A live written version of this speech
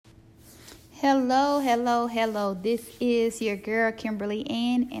Hello, hello, hello. This is your girl Kimberly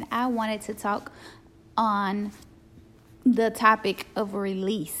Ann, and I wanted to talk on the topic of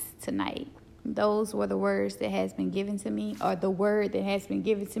release tonight. Those were the words that has been given to me, or the word that has been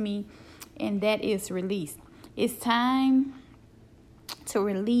given to me, and that is release. It's time to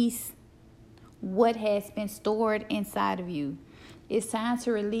release what has been stored inside of you. It's time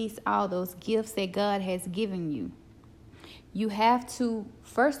to release all those gifts that God has given you. You have to,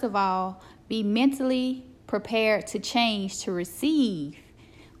 first of all, be mentally prepared to change, to receive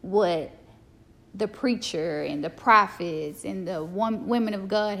what the preacher and the prophets and the women of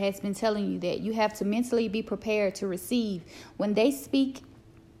God has been telling you. That you have to mentally be prepared to receive. When they speak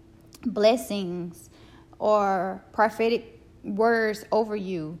blessings or prophetic words over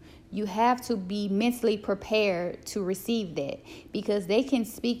you, you have to be mentally prepared to receive that, because they can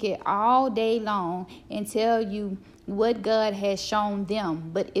speak it all day long and tell you what God has shown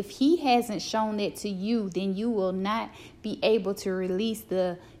them. But if He hasn't shown it to you, then you will not be able to release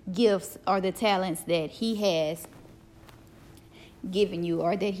the gifts or the talents that He has given you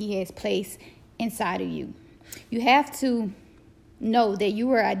or that He has placed inside of you. You have to know that you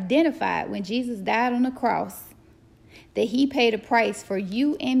were identified when Jesus died on the cross, that He paid a price for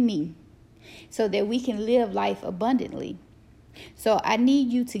you and me so that we can live life abundantly. So I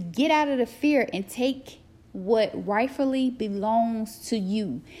need you to get out of the fear and take what rightfully belongs to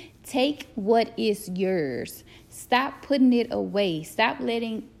you. Take what is yours. Stop putting it away. Stop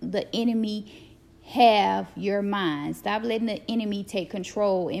letting the enemy have your mind. Stop letting the enemy take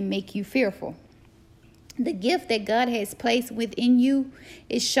control and make you fearful. The gift that God has placed within you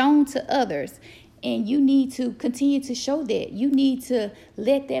is shown to others, and you need to continue to show that. You need to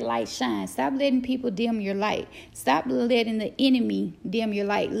let that light shine. Stop letting people dim your light. Stop letting the enemy dim your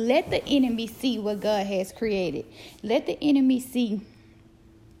light. Let the enemy see what God has created. Let the enemy see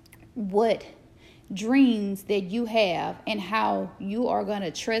what dreams that you have and how you are going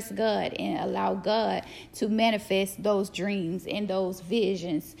to trust God and allow God to manifest those dreams and those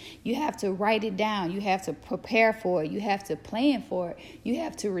visions. You have to write it down. You have to prepare for it. You have to plan for it. You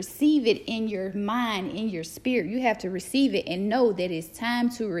have to receive it in your mind, in your spirit. You have to receive it and know that it's time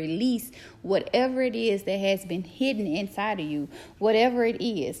to release whatever it is that has been hidden inside of you, whatever it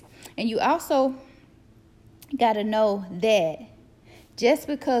is. And you also got to know that just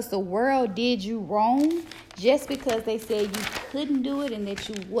because the world did you wrong, just because they said you couldn't do it and that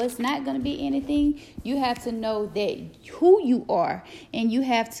you was not going to be anything, you have to know that who you are, and you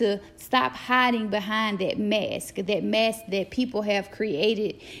have to stop hiding behind that mask that people have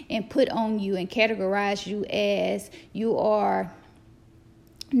created and put on you and categorize you as you are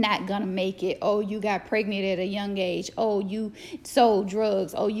not gonna make it. Oh, you got pregnant at a young age. Oh, you sold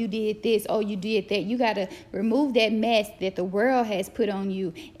drugs. Oh, you did this. Oh, you did that. You got to remove that mask that the world has put on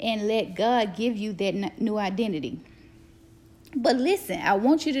you and let God give you that new identity. But listen, I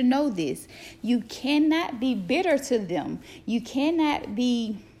want you to know this. You cannot be bitter to them. You cannot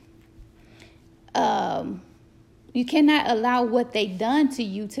be you cannot allow what they done to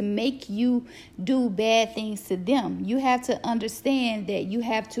you to make you do bad things to them. You have to understand that you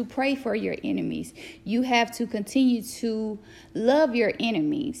have to pray for your enemies. You have to continue to love your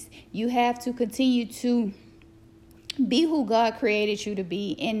enemies. You have to continue to be who God created you to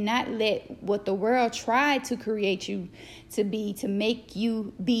be, and not let what the world tried to create you to be, to make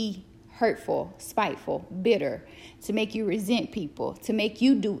you be hurtful, spiteful, bitter, to make you resent people, to make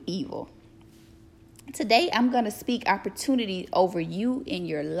you do evil. Today, I'm going to speak opportunity over you in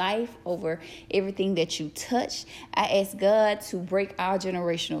your life, over everything that you touch. I ask God to break all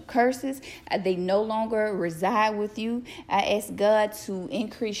generational curses. They no longer reside with you. I ask God to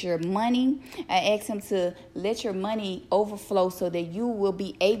increase your money. I ask Him to let your money overflow so that you will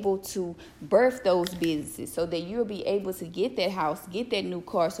be able to birth those businesses, so that you'll be able to get that house, get that new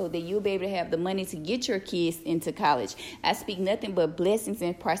car, so that you'll be able to have the money to get your kids into college. I speak nothing but blessings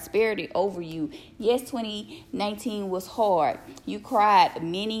and prosperity over you. Yes, 2019 was hard. You cried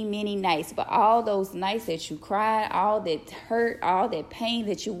many, many nights, but all those nights that you cried, all that hurt, all that pain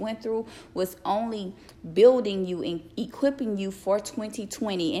that you went through was only building you and equipping you for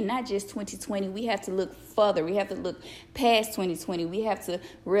 2020, and not just 2020. We have to look further. We have to look past 2020. We have to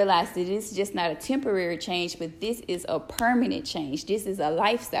realize that it's just not a temporary change, but this is a permanent change. This is a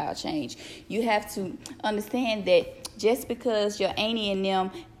lifestyle change. You have to understand that just because your auntie and them,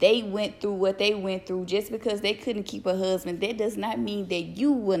 they went through what they went through, just because they couldn't keep a husband, that does not mean that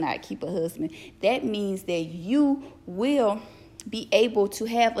you will not keep a husband. That means that you will be able to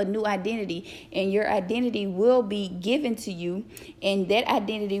have a new identity, and your identity will be given to you, and that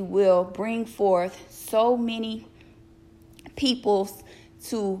identity will bring forth so many people's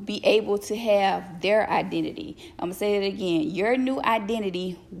to be able to have their identity. I'm going to say it again. Your new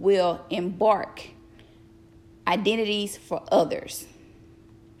identity will embark identities for others.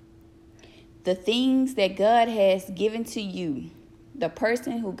 The things that God has given to you, the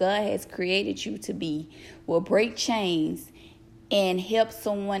person who God has created you to be, will break chains and help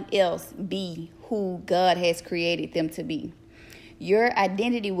someone else be who God has created them to be. Your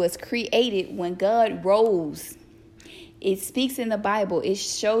identity was created when God rose. It speaks in the Bible. It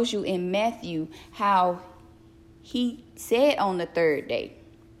shows you in Matthew how he said on the third day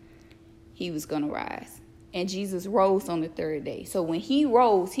he was going to rise. And Jesus rose on the third day. So when he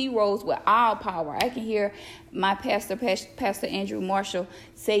rose with all power. I can hear my pastor Andrew Marshall,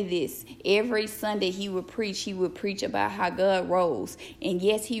 say this. Every Sunday he would preach about how God rose. And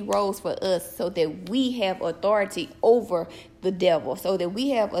yes, he rose for us so that we have authority over the devil, so that we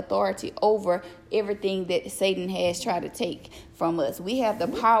have authority over everything that Satan has tried to take from us. We have the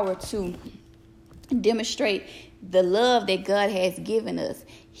power to demonstrate the love that God has given us.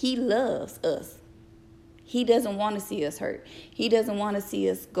 He loves us. He doesn't want to see us hurt. He doesn't want to see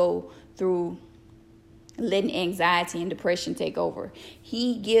us go through letting anxiety and depression take over.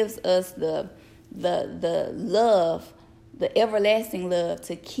 He gives us the love, the everlasting love,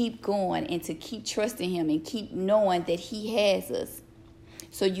 to keep going and to keep trusting him and keep knowing that he has us.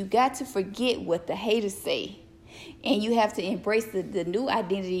 So you got to forget what the haters say. And you have to embrace the new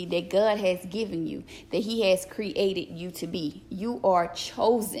identity that God has given you, that he has created you to be. You are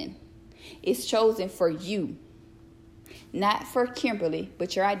chosen. It's chosen for you. Not for Kimberly,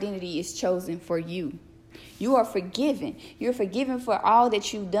 but your identity is chosen for you. You are forgiven. You're forgiven for all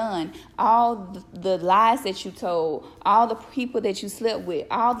that you've done, all the lies that you told, all the people that you slept with,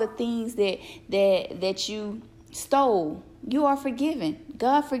 all the things that you stole. You are forgiven.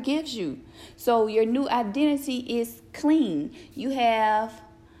 God forgives you. So your new identity is clean. You have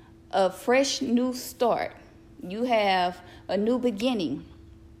a fresh new start. You have a new beginning.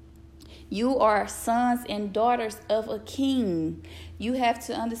 You are sons and daughters of a king. You have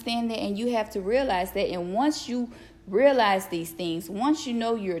to understand that, and you have to realize that. And once you realize these things, once you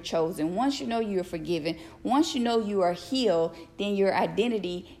know you're chosen, once you know you're forgiven, once you know you are healed, then your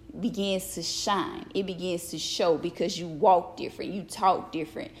identity begins to shine. It begins to show because you walk different, you talk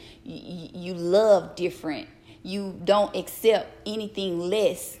different, you love different. You don't accept anything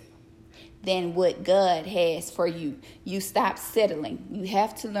less than what God has for you. You stop settling. You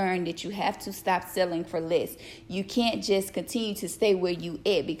have to learn that you have to stop settling for less. You can't just continue to stay where you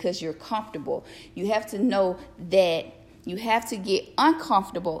at because you're comfortable. You have to know that you have to get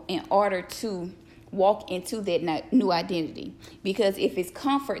uncomfortable in order to walk into that new identity. Because if it's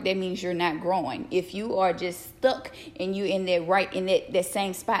comfort, that means you're not growing. If you are just stuck and you in that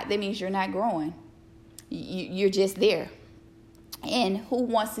same spot, that means you're not growing. You're just there. And who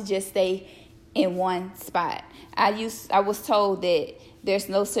wants to just stay in one spot? I was told that there's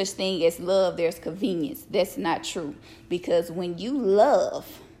no such thing as love, there's convenience. That's not true. Because when you love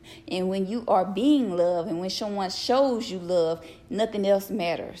and when you are being loved and when someone shows you love, nothing else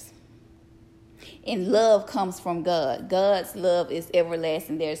matters. And love comes from God. God's love is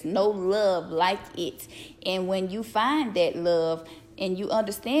everlasting. There's no love like it. And when you find that love and you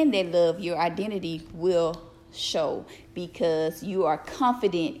understand that love, your identity will show because you are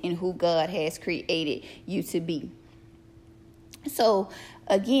confident in who God has created you to be. So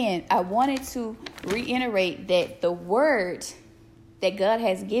again, I wanted to reiterate that the word that God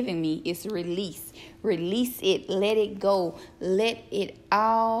has given me is release. Release it. Let it go. Let it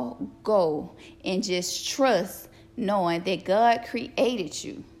all go. And just trust knowing that God created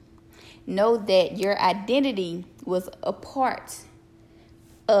you. Know that your identity was a part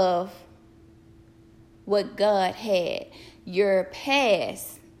of what God had. Your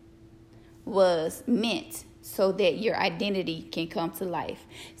past was meant so that your identity can come to life.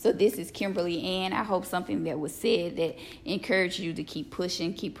 So this is Kimberly Ann. I hope something that was said that encouraged you to keep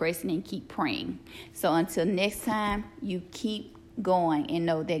pushing, keep pressing, and keep praying. So until next time, you keep going and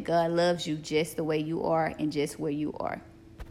know that God loves you just the way you are and just where you are.